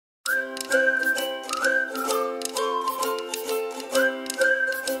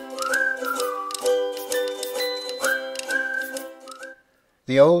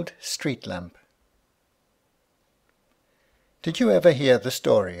The Old Street Lamp. Did you ever hear the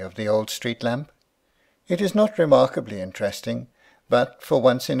story of the old street lamp? It is not remarkably interesting, but for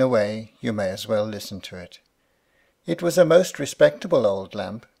once in a way you may as well listen to it. It was a most respectable old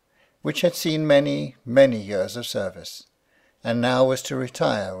lamp, which had seen many, many years of service, and now was to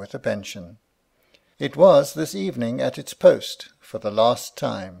retire with a pension. It was this evening at its post, for the last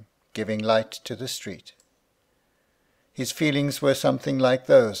time, giving light to the street. His feelings were something like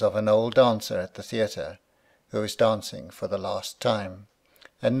those of an old dancer at the theatre, who is dancing for the last time,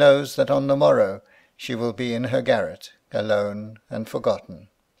 and knows that on the morrow she will be in her garret, alone and forgotten.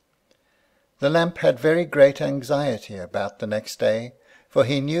 The lamp had very great anxiety about the next day, for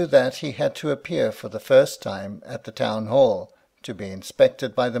he knew that he had to appear for the first time at the town hall, to be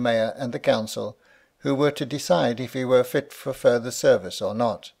inspected by the mayor and the council, who were to decide if he were fit for further service or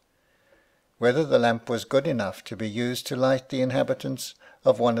not, whether the lamp was good enough to be used to light the inhabitants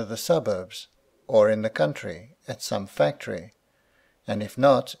of one of the suburbs, or in the country at some factory, and if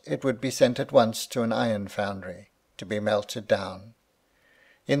not, it would be sent at once to an iron foundry, to be melted down.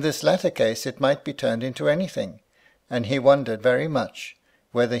 In this latter case it might be turned into anything, and he wondered very much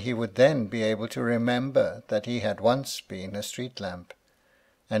whether he would then be able to remember that he had once been a street lamp,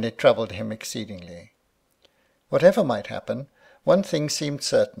 and it troubled him exceedingly. Whatever might happen, one thing seemed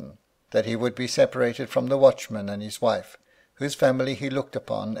certain, that he would be separated from the watchman and his wife, whose family he looked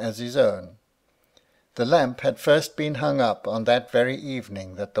upon as his own. The lamp had first been hung up on that very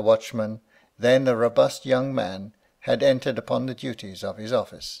evening that the watchman, then a robust young man, had entered upon the duties of his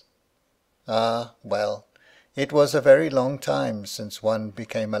office. Ah, well, it was a very long time since one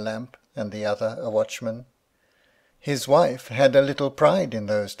became a lamp and the other a watchman. His wife had a little pride in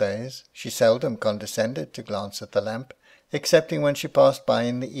those days. She seldom condescended to glance at the lamp, excepting when she passed by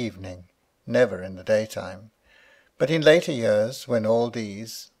in the evening, never in the daytime. But in later years, when all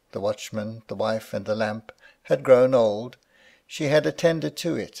these, the watchman, the wife, and the lamp, had grown old, she had attended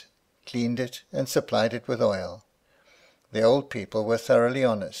to it, cleaned it, and supplied it with oil. The old people were thoroughly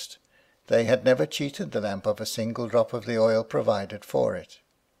honest. They had never cheated the lamp of a single drop of the oil provided for it.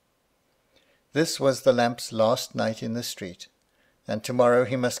 This was the lamp's last night in the street, and tomorrow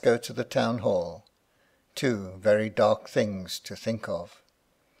he must go to the town hall. Two very dark things to think of.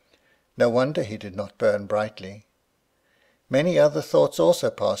 No wonder he did not burn brightly. Many other thoughts also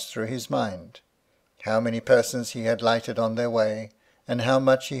passed through his mind. How many persons he had lighted on their way, and how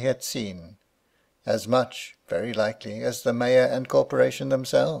much he had seen. As much, very likely, as the mayor and corporation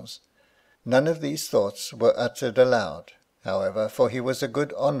themselves. None of these thoughts were uttered aloud, however, for he was a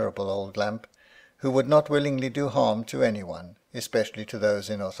good honourable old lamp, who would not willingly do harm to any one, especially to those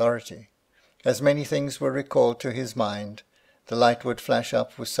in authority. As many things were recalled to his mind, the light would flash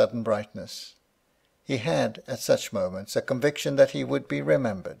up with sudden brightness. He had, at such moments, a conviction that he would be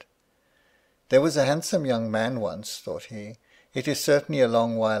remembered. There was a handsome young man once, thought he. It is certainly a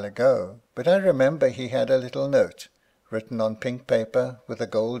long while ago, but I remember he had a little note, written on pink paper with a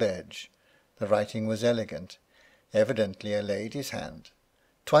gold edge. The writing was elegant, evidently a lady's hand.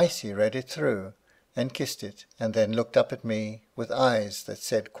 Twice he read it through, and kissed it, and then looked up at me with eyes that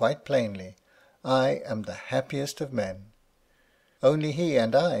said quite plainly, I am the happiest of men. Only he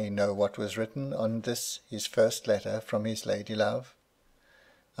and I know what was written on this his first letter from his lady-love.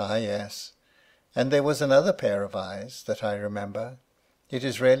 Ah, yes, and there was another pair of eyes that I remember. It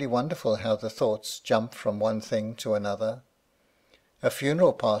is really wonderful how the thoughts jump from one thing to another. A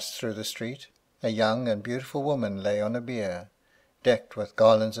funeral passed through the street. A young and beautiful woman lay on a bier, decked with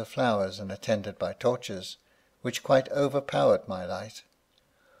garlands of flowers and attended by torches, which quite overpowered my light.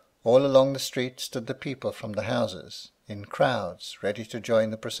 All along the street stood the people from the houses, in crowds, ready to join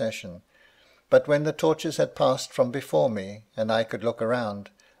the procession. But when the torches had passed from before me, and I could look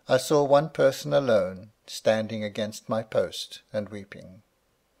around, I saw one person alone, standing against my post, and weeping.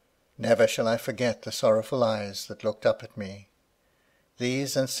 Never shall I forget the sorrowful eyes that looked up at me.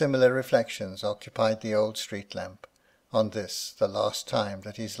 These and similar reflections occupied the old street lamp, on this the last time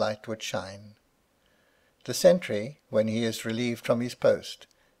that his light would shine. The sentry, when he is relieved from his post,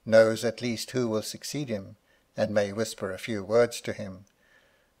 knows at least who will succeed him, and may whisper a few words to him.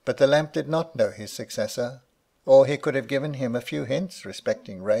 But the lamp did not know his successor, or he could have given him a few hints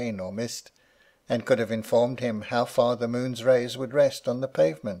respecting rain or mist, and could have informed him how far the moon's rays would rest on the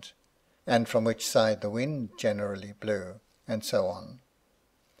pavement, and from which side the wind generally blew, and so on.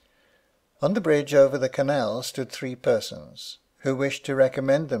 On the bridge over the canal stood 3 persons, who wished to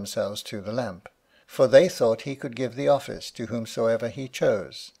recommend themselves to the lamp, for they thought he could give the office to whomsoever he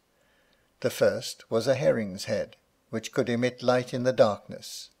chose. The first was a herring's head, which could emit light in the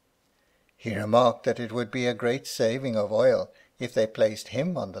darkness. He remarked that it would be a great saving of oil if they placed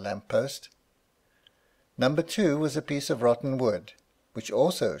him on the lamp-post. Number 2 was a piece of rotten wood, which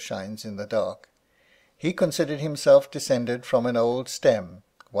also shines in the dark. He considered himself descended from an old stem,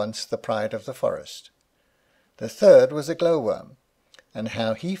 once the pride of the forest. The third was a glowworm, and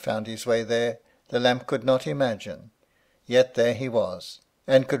how he found his way there, the lamp could not imagine. Yet there he was,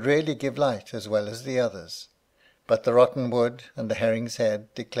 and could really give light as well as the others. But the rotten wood and the herring's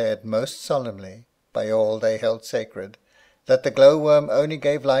head declared most solemnly, by all they held sacred, that the glowworm only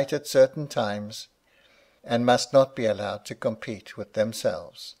gave light at certain times, and must not be allowed to compete with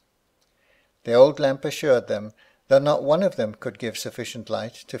themselves. The old lamp assured them that not one of them could give sufficient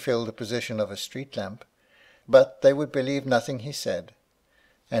light to fill the position of a street lamp, but they would believe nothing he said.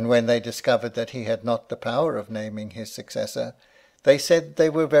 And when they discovered that he had not the power of naming his successor, they said they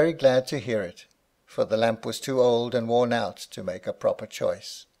were very glad to hear it, for the lamp was too old and worn out to make a proper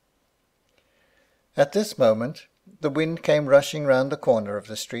choice. At this moment the wind came rushing round the corner of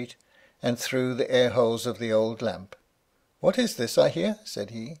the street, and through the air-holes of the old lamp. "What is this I hear?" said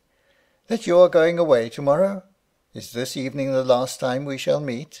he. "That you are going away to-morrow? Is this evening the last time we shall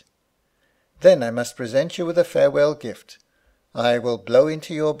meet? Then I must present you with a farewell gift. I will blow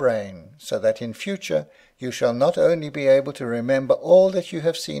into your brain, so that in future you shall not only be able to remember all that you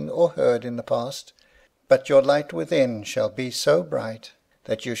have seen or heard in the past, but your light within shall be so bright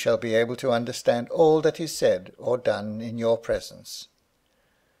that you shall be able to understand all that is said or done in your presence."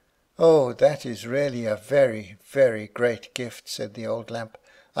 "Oh, that is really a very, very great gift," said the old lamp.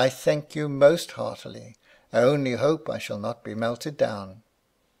 "I thank you most heartily. I only hope I shall not be melted down."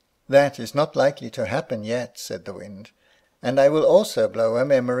 "That is not likely to happen yet," said the wind. "And I will also blow a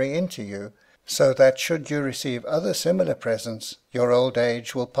memory into you, so that should you receive other similar presents, your old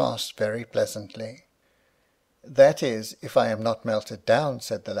age will pass very pleasantly." "That is, if I am not melted down,"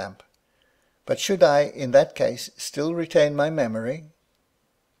 said the lamp. "But should I, in that case, still retain my memory?"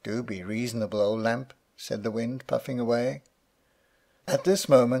 "Do be reasonable, old lamp," said the wind, puffing away. At this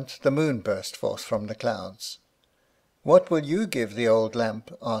moment the moon burst forth from the clouds. "What will you give the old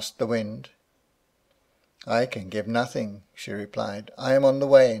lamp?" asked the wind. "I can give nothing," she replied. "I am on the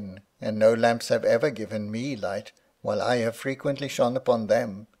wane, and no lamps have ever given me light, while I have frequently shone upon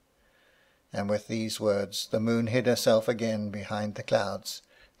them." And with these words the moon hid herself again behind the clouds,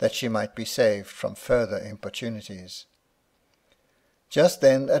 that she might be saved from further importunities. Just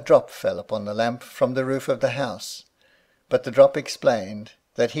then a drop fell upon the lamp from the roof of the house, but the drop explained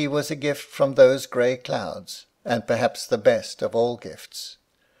that he was a gift from those grey clouds, and perhaps the best of all gifts.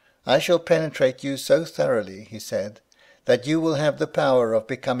 "I shall penetrate you so thoroughly," he said, "that you will have the power of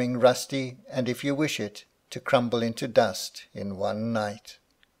becoming rusty, and if you wish it, to crumble into dust in one night."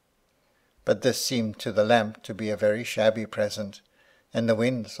 But this seemed to the lamp to be a very shabby present, and the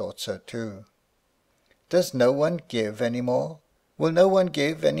wind thought so too. "Does no one give any more? Will no one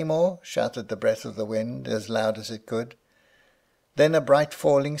give any more?" shouted the breath of the wind as loud as it could. Then a bright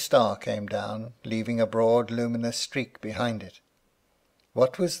falling star came down, leaving a broad luminous streak behind it.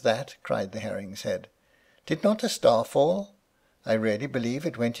 "What was that?" cried the herring's head. "Did not a star fall? I really believe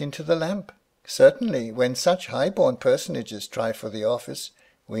it went into the lamp. Certainly, when such high-born personages try for the office,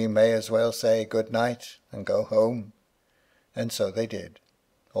 we may as well say good night and go home." And so they did,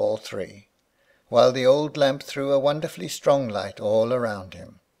 all three, while the old lamp threw a wonderfully strong light all around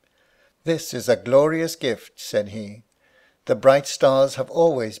him. "This is a glorious gift," said he. "The bright stars have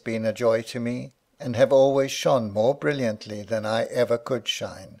always been a joy to me, and have always shone more brilliantly than I ever could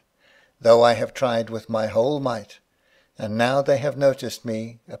shine, though I have tried with my whole might, and now they have noticed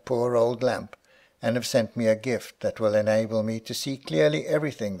me, a poor old lamp, and have sent me a gift that will enable me to see clearly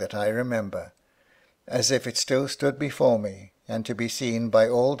everything that I remember, as if it still stood before me, and to be seen by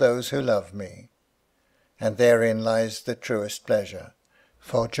all those who love me. And therein lies the truest pleasure,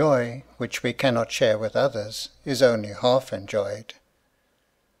 for joy which we cannot share with others is only half enjoyed."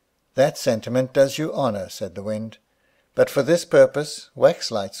 "That sentiment does you honour," said the wind. "But for this purpose wax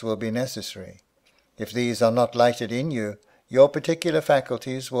lights will be necessary. If these are not lighted in you, your particular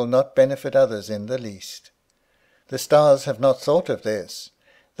faculties will not benefit others in the least. The stars have not thought of this.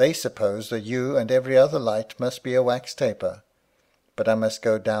 They suppose that you and every other light must be a wax taper. But I must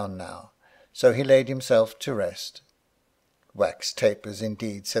go down now." So he laid himself to rest. "Wax tapers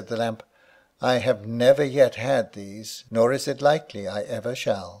indeed," said the lamp. "I have never yet had these, nor is it likely I ever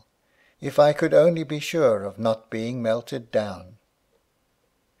shall. If I could only be sure of not being melted down."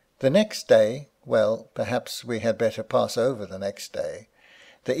 The next day, well, perhaps we had better pass over the next day.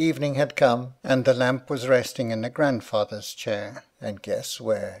 The evening had come, and the lamp was resting in a grandfather's chair, and guess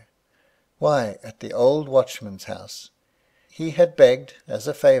where? Why, at the old watchman's house. He had begged, as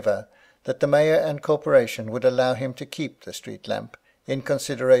a favour, that the mayor and corporation would allow him to keep the street lamp in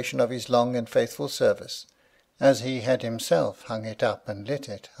consideration of his long and faithful service, as he had himself hung it up and lit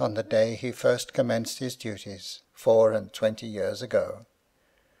it on the day he first commenced his duties 24 years ago.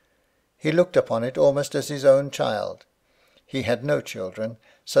 He looked upon it almost as his own child. He had no children,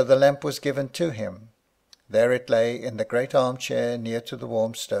 so the lamp was given to him. There it lay in the great armchair near to the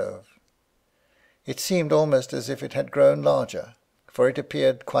warm stove. It seemed almost as if it had grown larger, for it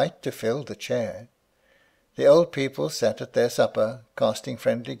appeared quite to fill the chair. The old people sat at their supper, casting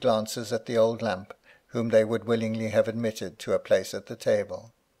friendly glances at the old lamp, whom they would willingly have admitted to a place at the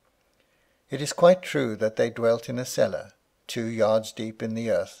table. It is quite true that they dwelt in a cellar, 2 yards deep in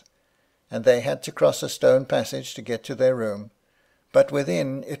the earth, and they had to cross a stone passage to get to their room, but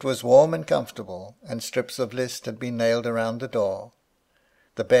within it was warm and comfortable, and strips of list had been nailed around the door.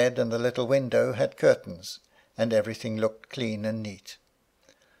 The bed and the little window had curtains, and everything looked clean and neat.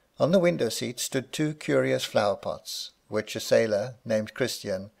 On the window-seat stood 2 curious flower-pots, which a sailor, named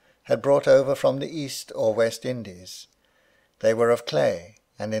Christian, had brought over from the East or West Indies. They were of clay,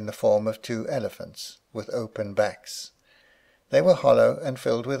 and in the form of 2 elephants, with open backs. They were hollow and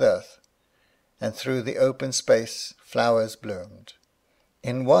filled with earth, and through the open space flowers bloomed.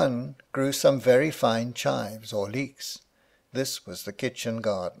 In one grew some very fine chives or leeks. This was the kitchen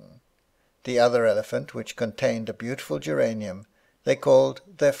garden. The other elephant, which contained a beautiful geranium, they called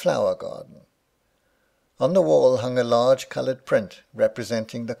their flower garden. On the wall hung a large coloured print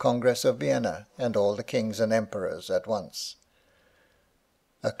representing the Congress of Vienna and all the kings and emperors at once.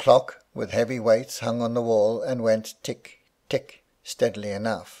 A clock with heavy weights hung on the wall and went tick, tick, steadily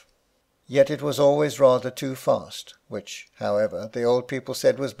enough. Yet it was always rather too fast, which, however, the old people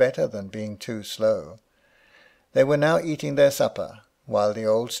said was better than being too slow. They were now eating their supper, while the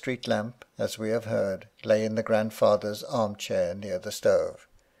old street lamp, as we have heard, lay in the grandfather's armchair near the stove.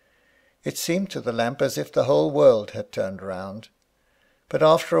 It seemed to the lamp as if the whole world had turned round. But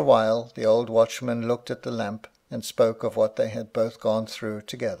after a while the old watchman looked at the lamp and spoke of what they had both gone through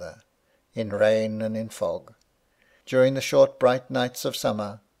together, in rain and in fog, during the short bright nights of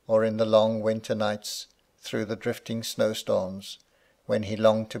summer, or in the long winter nights through the drifting snowstorms, when he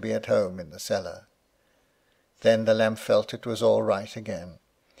longed to be at home in the cellar. Then the lamp felt it was all right again.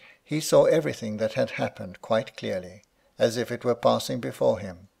 He saw everything that had happened quite clearly, as if it were passing before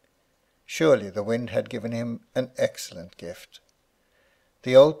him. Surely the wind had given him an excellent gift.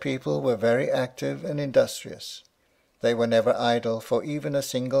 The old people were very active and industrious. They were never idle for even a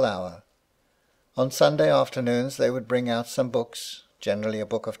single hour. On Sunday afternoons they would bring out some books, generally a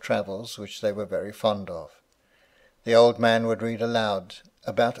book of travels, which they were very fond of. The old man would read aloud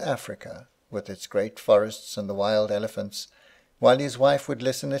about Africa, with its great forests and the wild elephants, while his wife would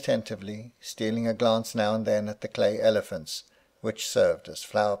listen attentively, stealing a glance now and then at the clay elephants, which served as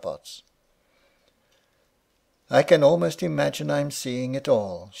flower-pots. "I can almost imagine I am seeing it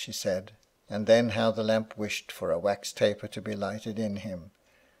all," she said, and then how the lamp wished for a wax taper to be lighted in him,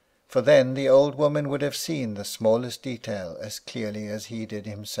 for then the old woman would have seen the smallest detail as clearly as he did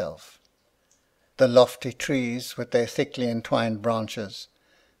himself. The lofty trees with their thickly entwined branches,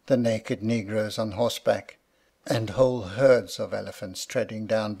 the naked negroes on horseback, and whole herds of elephants treading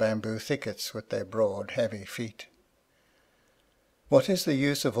down bamboo thickets with their broad, heavy feet. "What is the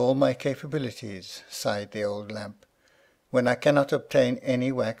use of all my capabilities," sighed the old lamp, "when I cannot obtain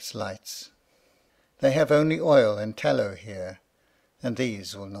any wax lights? They have only oil and tallow here, and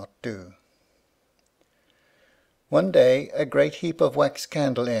these will not do." One day a great heap of wax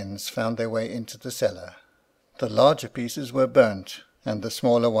candle ends found their way into the cellar. The larger pieces were burnt, and the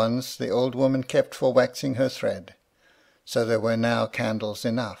smaller ones the old woman kept for waxing her thread. So there were now candles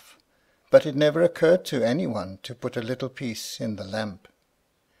enough, but it never occurred to any one to put a little piece in the lamp.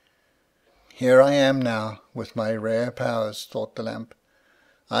 "Here I am now, with my rare powers," thought the lamp.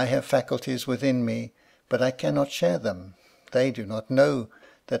 "I have faculties within me, but I cannot share them. They do not know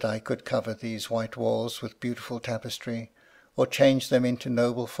that I could cover these white walls with beautiful tapestry, or change them into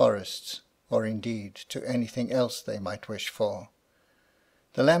noble forests, or indeed to anything else they might wish for."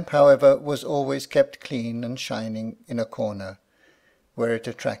 The lamp, however, was always kept clean and shining in a corner, where it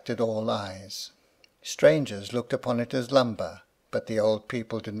attracted all eyes. Strangers looked upon it as lumber, but the old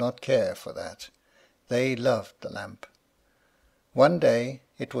people did not care for that. They loved the lamp. One day,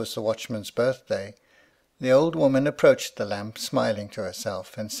 it was the watchman's birthday, the old woman approached the lamp, smiling to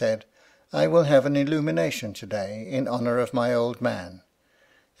herself, and said, "I will have an illumination to-day, in honour of my old man."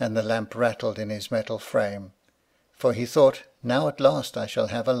 And the lamp rattled in his metal frame, for he thought, "Now at last I shall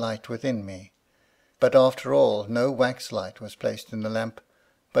have a light within me." But after all, no wax light was placed in the lamp,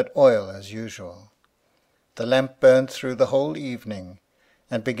 but oil as usual. The lamp burned through the whole evening,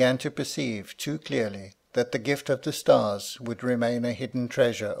 and began to perceive too clearly that the gift of the stars would remain a hidden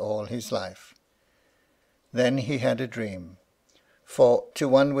treasure all his life. Then he had a dream, for to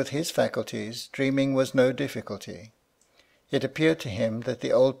one with his faculties dreaming was no difficulty. It appeared to him that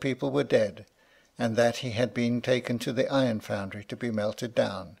the old people were dead, and that he had been taken to the iron foundry to be melted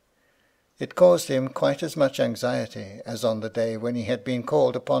down. It caused him quite as much anxiety as on the day when he had been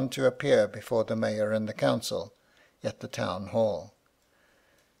called upon to appear before the mayor and the council at the town hall.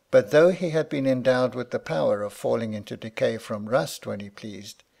 But though he had been endowed with the power of falling into decay from rust when he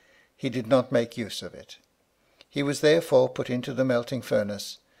pleased, he did not make use of it. He was therefore put into the melting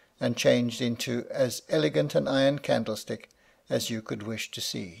furnace, and changed into as elegant an iron candlestick as you could wish to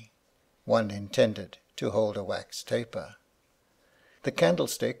see, one intended to hold a wax taper. The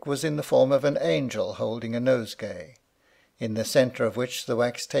candlestick was in the form of an angel holding a nosegay, in the centre of which the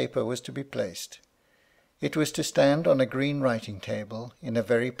wax taper was to be placed. It was to stand on a green writing table in a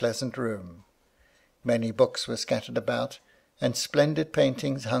very pleasant room. Many books were scattered about, and splendid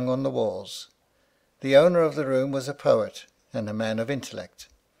paintings hung on the walls. The owner of the room was a poet, and a man of intellect.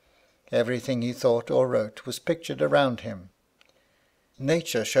 Everything he thought or wrote was pictured around him.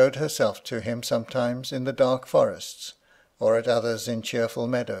 Nature showed herself to him sometimes in the dark forests, or at others in cheerful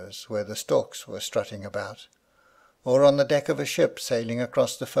meadows where the storks were strutting about, or on the deck of a ship sailing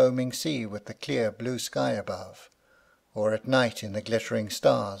across the foaming sea with the clear blue sky above, or at night in the glittering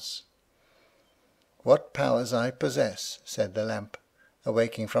stars. "What powers I possess," said the lamp,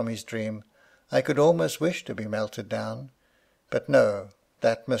 awaking from his dream. "I could almost wish to be melted down. But no,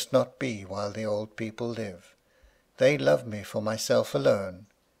 that must not be while the old people live. They love me for myself alone.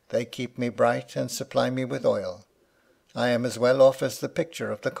 They keep me bright and supply me with oil. I am as well off as the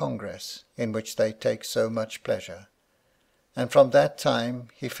picture of the Congress, in which they take so much pleasure." And from that time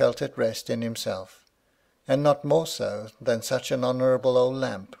he felt at rest in himself, and not more so than such an honourable old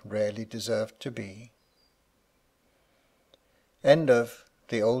lamp rarely deserved to be. End of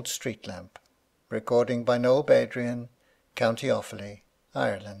The Old Street Lamp. Recording by Noel Badrian, County Offaly,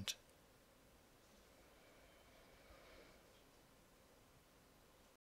 Ireland.